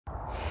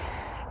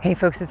Hey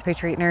folks, it's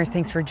Patriot Nurse.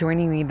 Thanks for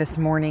joining me this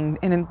morning.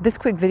 And in this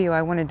quick video,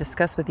 I want to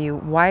discuss with you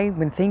why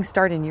when things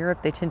start in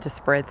Europe, they tend to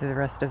spread through the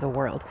rest of the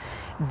world.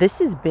 This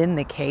has been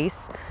the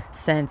case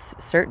since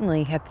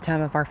certainly at the time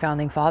of our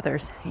founding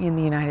fathers in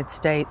the United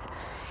States.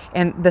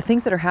 And the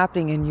things that are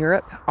happening in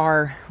Europe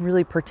are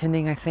really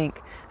portending, I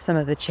think, some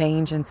of the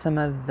change and some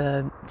of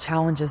the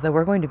challenges that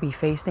we're going to be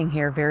facing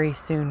here very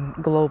soon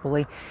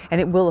globally, and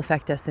it will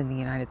affect us in the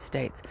United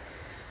States.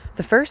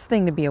 The first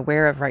thing to be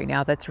aware of right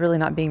now that's really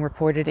not being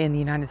reported in the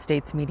United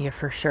States media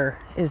for sure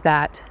is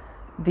that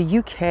the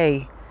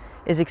UK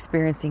is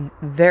experiencing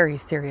very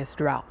serious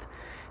drought.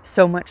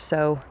 So much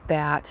so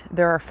that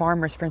there are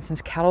farmers, for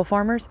instance, cattle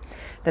farmers,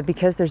 that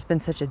because there's been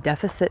such a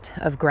deficit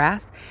of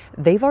grass,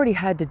 they've already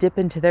had to dip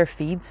into their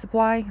feed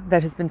supply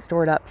that has been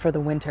stored up for the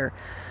winter.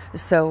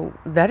 So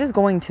that is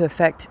going to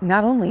affect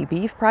not only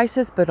beef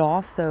prices, but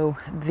also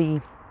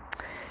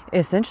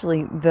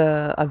essentially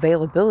the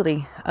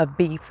availability of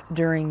beef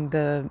during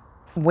the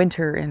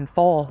winter and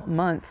fall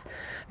months,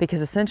 because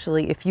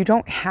essentially if you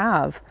don't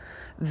have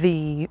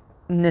the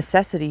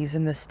necessities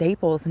and the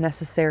staples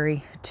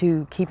necessary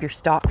to keep your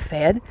stock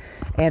fed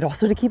and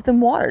also to keep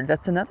them watered,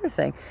 that's another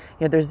thing.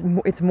 You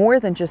know, it's more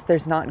than just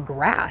there's not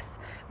grass,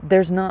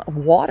 there's not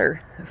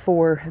water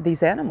for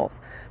these animals.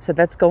 So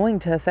that's going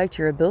to affect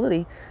your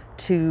ability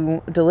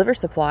to deliver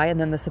supply, and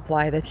then the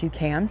supply that you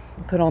can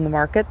put on the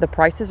market, the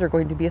prices are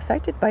going to be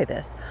affected by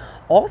this.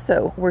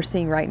 Also, we're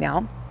seeing right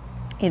now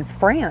in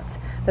France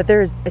that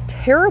there's a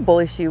terrible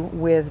issue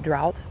with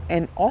drought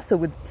and also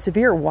with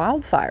severe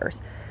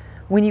wildfires.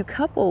 When you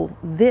couple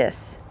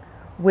this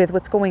with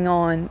what's going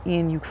on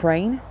in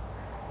Ukraine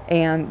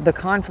and the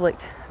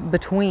conflict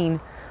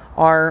between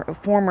our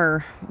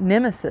former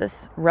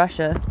nemesis,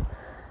 Russia,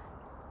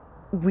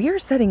 we are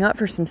setting up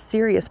for some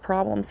serious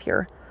problems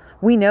here.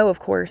 We know, of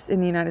course, in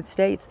the United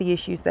States, the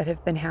issues that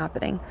have been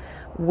happening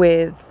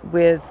with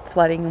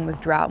flooding and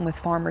with drought and with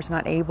farmers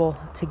not able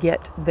to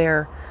get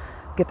their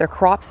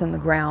crops in the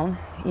ground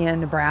in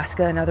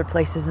Nebraska and other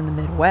places in the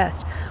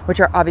Midwest, which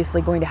are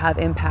obviously going to have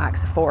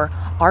impacts for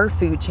our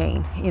food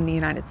chain in the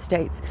United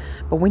States.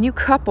 But when you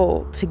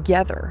couple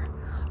together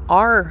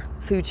our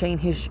food chain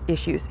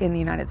issues in the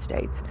United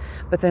States,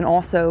 but then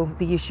also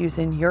the issues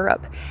in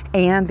Europe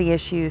and the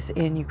issues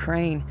in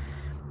Ukraine,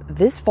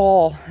 this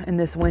fall and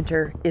this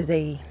winter is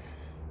a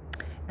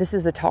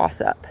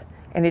toss-up,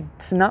 and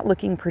it's not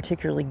looking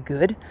particularly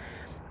good.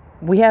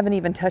 We haven't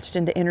even touched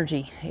into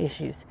energy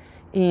issues.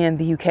 In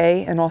the UK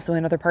and also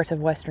in other parts of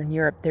Western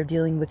Europe, they're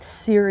dealing with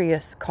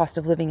serious cost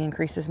of living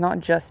increases, not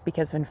just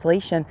because of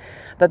inflation,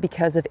 but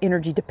because of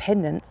energy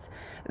dependence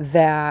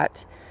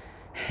that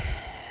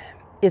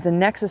is a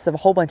nexus of a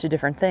whole bunch of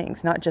different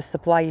things, not just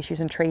supply issues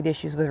and trade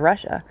issues with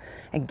Russia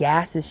and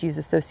gas issues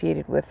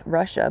associated with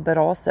Russia, but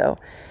also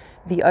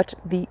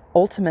the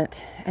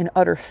ultimate and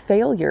utter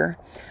failure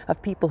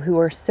of people who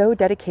are so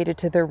dedicated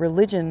to their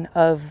religion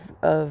of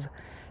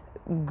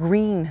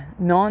green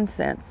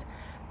nonsense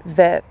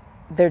that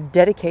they're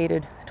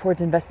dedicated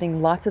towards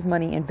investing lots of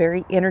money in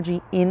very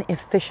energy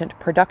inefficient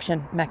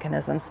production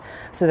mechanisms,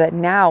 so that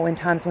now in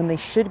times when they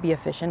should be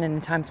efficient and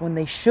in times when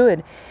they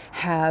should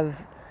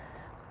have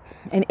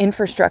an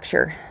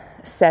infrastructure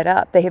set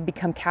up, they have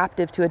become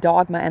captive to a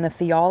dogma and a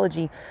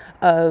theology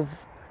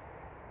of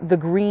the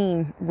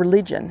green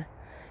religion.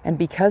 And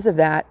because of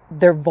that,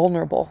 they're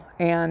vulnerable,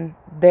 and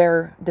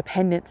their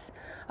dependence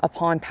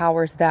upon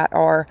powers that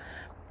are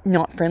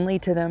not friendly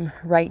to them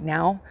right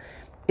now,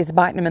 it's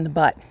biting them in the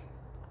butt.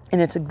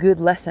 And it's a good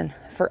lesson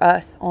for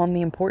us on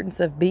the importance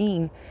of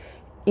being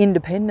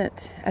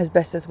independent as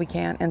best as we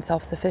can and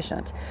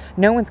self-sufficient.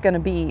 No one's going to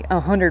be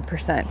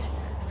 100%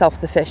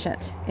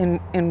 self-sufficient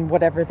in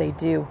whatever they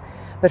do.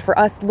 But for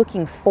us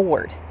looking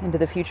forward into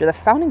the future, the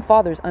founding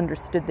fathers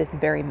understood this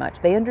very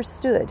much. They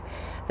understood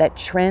that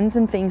trends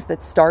and things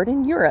that start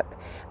in Europe,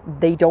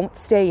 they don't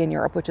stay in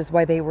Europe, which is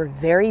why they were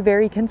very,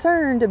 very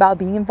concerned about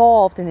being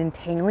involved in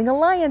entangling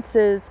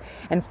alliances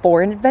and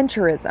foreign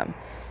adventurism,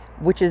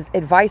 which is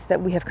advice that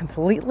we have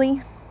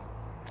completely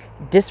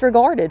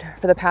disregarded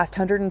for the past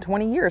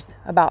 120 years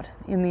about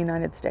in the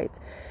United States.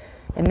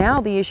 And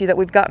now the issue that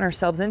we've gotten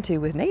ourselves into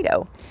with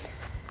NATO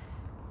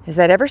is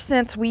that ever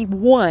since we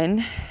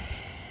won,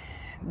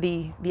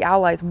 the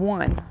Allies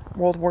won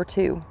World War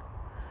II,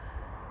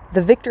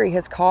 the victory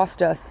has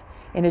cost us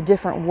in a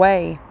different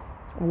way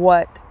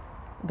what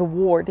the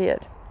war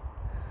did.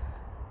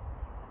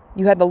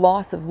 You had the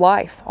loss of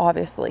life,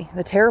 obviously,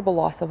 the terrible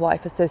loss of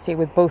life associated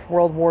with both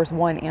World Wars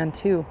I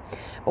and II.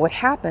 But what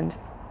happened,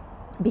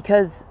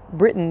 because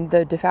Britain,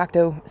 the de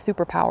facto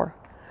superpower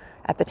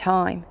at the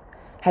time,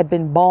 had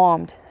been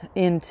bombed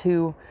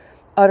into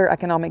utter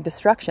economic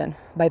destruction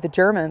by the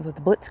Germans with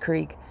the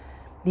Blitzkrieg,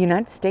 the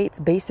United States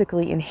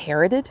basically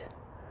inherited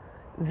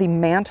the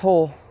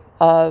mantle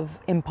of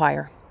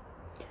empire.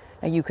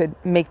 Now, you could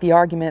make the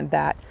argument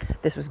that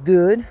this was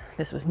good,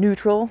 this was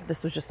neutral,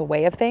 this was just the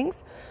way of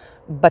things,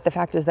 but the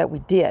fact is that we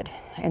did.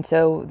 And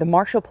so the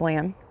Marshall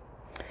Plan,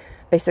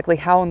 basically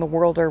how in the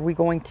world are we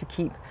going to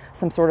keep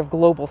some sort of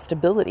global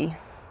stability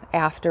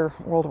after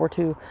World War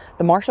II.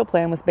 The Marshall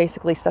Plan was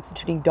basically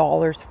substituting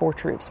dollars for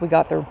troops. We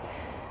got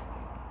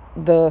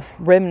the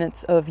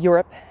remnants of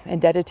Europe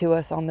indebted to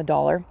us on the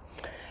dollar,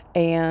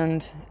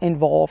 and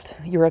involved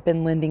Europe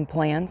in lending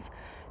plans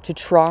to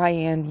try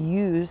and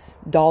use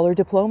dollar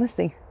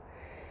diplomacy.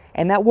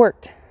 And that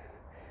worked.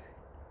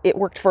 It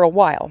worked for a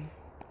while.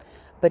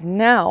 But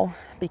now,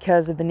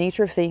 because of the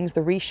nature of things,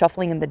 the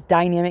reshuffling and the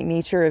dynamic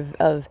nature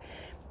of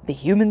the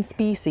human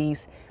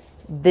species,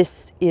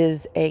 this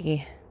is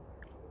a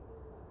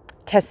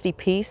testy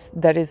piece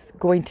that is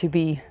going to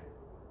be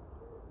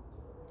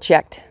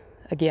checked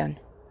again.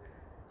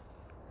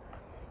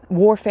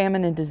 War,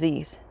 famine, and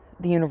disease,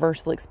 the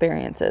universal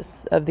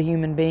experiences of the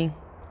human being.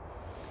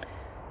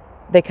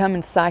 They come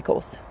in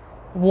cycles.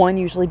 One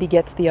usually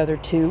begets the other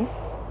two.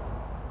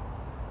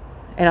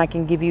 And I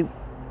can give you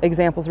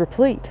examples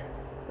replete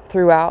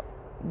throughout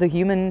the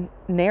human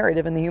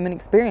narrative and the human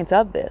experience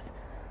of this.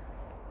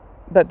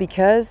 But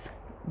because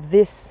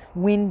this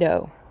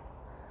window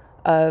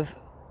of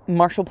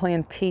Marshall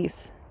Plan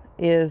peace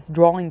is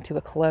drawing to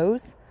a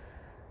close,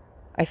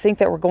 I think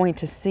that we're going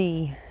to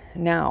see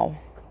now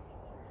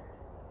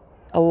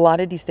a lot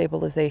of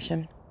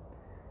destabilization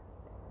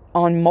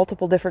on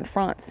multiple different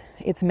fronts.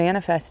 It's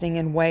manifesting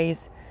in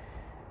ways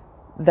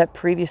that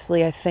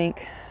previously I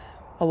think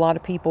a lot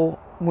of people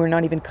were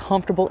not even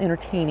comfortable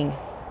entertaining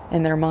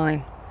in their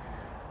mind.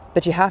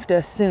 But you have to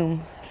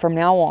assume from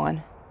now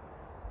on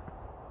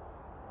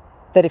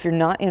that if you're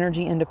not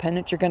energy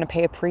independent, you're going to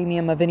pay a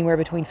premium of anywhere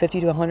between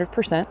 50 to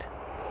 100%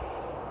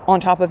 on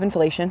top of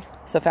inflation.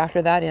 So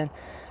factor that in.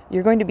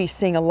 You're going to be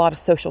seeing a lot of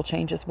social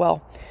change as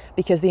well,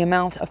 because the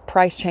amount of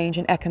price change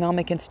and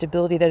economic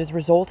instability that has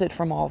resulted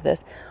from all of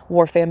this,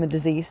 war, famine,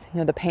 disease,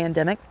 the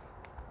pandemic,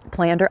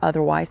 planned or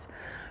otherwise,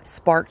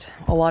 sparked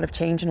a lot of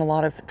change and a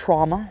lot of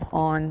trauma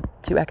on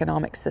to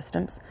economic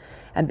systems.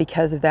 And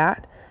because of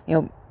that,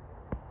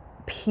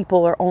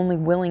 people are only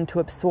willing to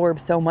absorb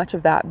so much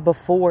of that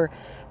before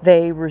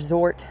they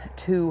resort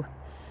to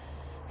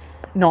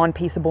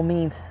non-peaceable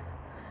means.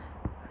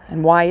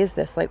 And why is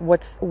this? Like,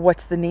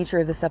 what's the nature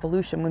of this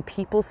evolution? When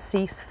people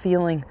cease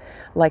feeling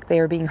like they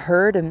are being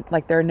heard and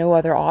like there are no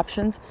other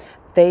options,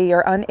 they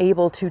are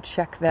unable to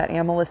check that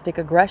animalistic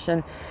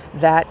aggression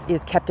that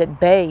is kept at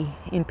bay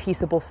in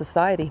peaceable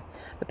society.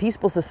 But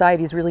peaceable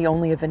society is really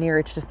only a veneer.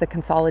 It's just the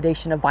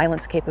consolidation of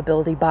violence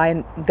capability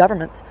by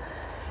governments.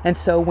 And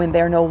so when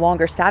they're no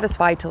longer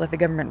satisfied to let the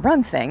government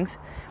run things,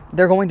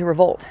 they're going to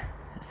revolt.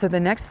 So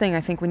the next thing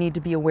I think we need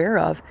to be aware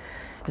of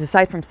is,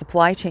 aside from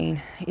supply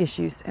chain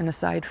issues and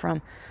aside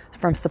from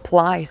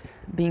supplies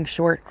being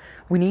short,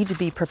 we need to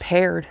be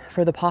prepared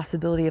for the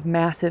possibility of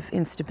massive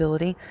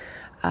instability,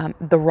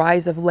 the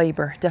rise of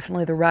labor,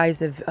 definitely the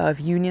rise of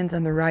unions,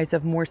 and the rise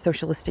of more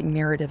socialistic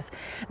narratives.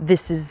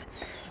 This is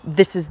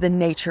the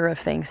nature of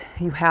things.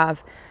 You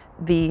have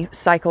the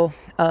cycle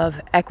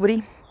of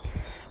equity,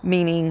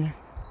 meaning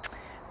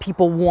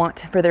people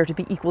want for there to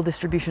be equal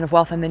distribution of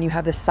wealth. And then you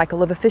have this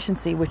cycle of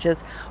efficiency, which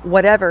is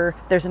whatever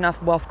there's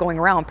enough wealth going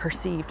around,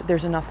 perceived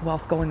there's enough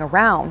wealth going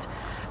around,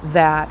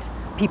 that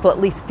people at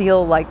least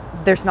feel like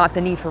there's not the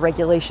need for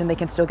regulation. They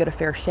can still get a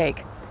fair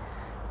shake.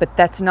 But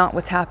that's not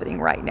what's happening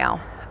right now,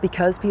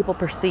 because people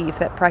perceive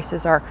that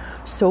prices are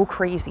so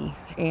crazy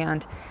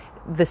and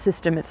the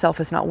system itself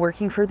is not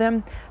working for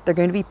them. They're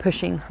going to be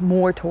pushing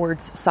more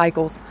towards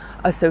cycles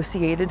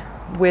associated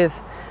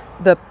with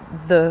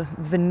the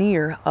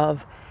veneer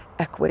of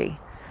equity.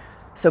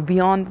 So be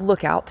on the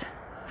lookout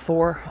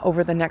for,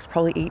 over the next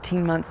probably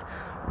 18 months,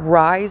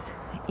 rise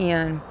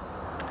in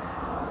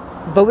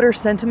voter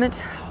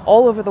sentiment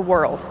all over the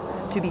world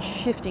to be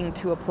shifting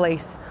to a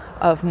place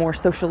of more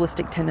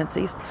socialistic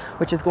tendencies,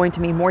 which is going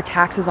to mean more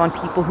taxes on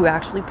people who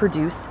actually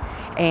produce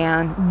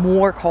and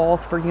more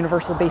calls for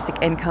universal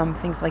basic income,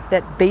 things like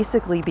that,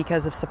 basically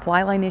because of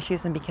supply line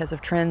issues and because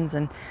of trends.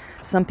 And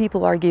some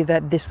people argue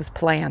that this was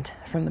planned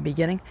from the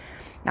beginning.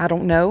 I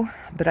don't know,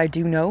 but I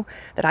do know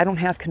that I don't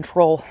have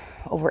control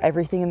over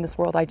everything in this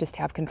world. I just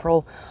have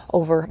control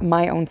over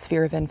my own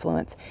sphere of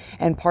influence.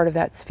 And part of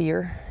that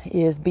sphere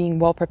is being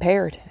well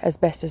prepared as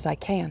best as I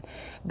can,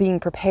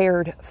 being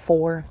prepared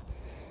for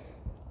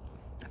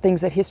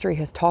things that history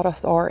has taught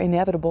us are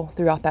inevitable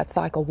throughout that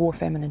cycle: war,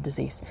 famine, and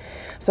disease.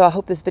 So I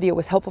hope this video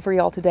was helpful for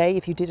y'all today.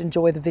 If you did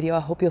enjoy the video, I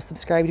hope you'll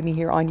subscribe to me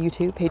here on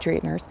YouTube,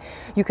 Patriot Nurse.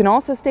 You can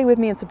also stay with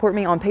me and support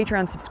me on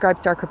Patreon,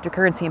 Subscribestar,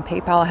 Cryptocurrency, and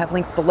PayPal. I have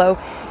links below.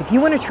 If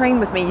you want to train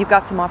with me, you've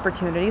got some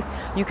opportunities.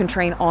 You can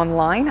train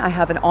online. I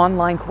have an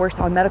online course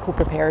on medical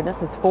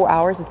preparedness. It's 4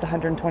 hours. It's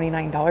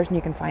 $129, and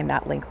you can find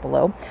that link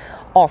below.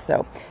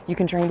 Also, you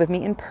can train with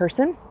me in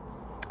person.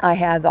 I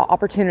had the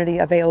opportunity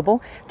available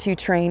to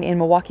train in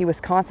Milwaukee,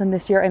 Wisconsin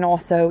this year, and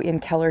also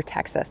in Keller,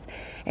 Texas.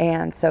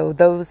 And so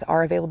those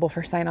are available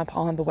for sign up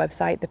on the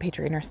website,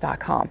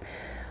 thepatriotnurse.com.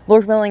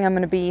 Lord willing, I'm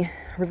going to be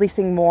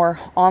releasing more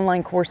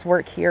online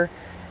coursework here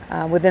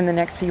within the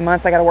next few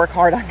months. I got to work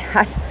hard on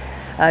that.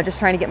 Just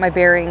trying to get my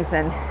bearings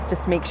and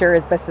just make sure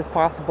as best as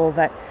possible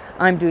that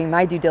I'm doing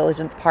my due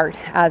diligence part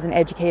as an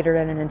educator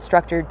and an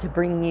instructor to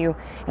bring you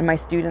and my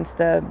students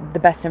the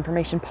best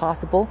information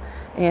possible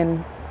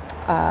in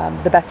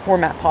the best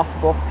format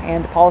possible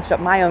and to polish up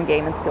my own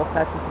game and skill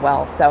sets as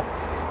well. So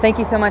thank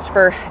you so much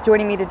for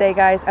joining me today,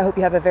 guys. I hope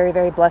you have a very,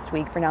 very blessed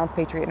week. For now, it's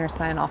Patriot Nurse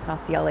signing off, and I'll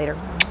see y'all later.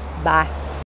 Bye.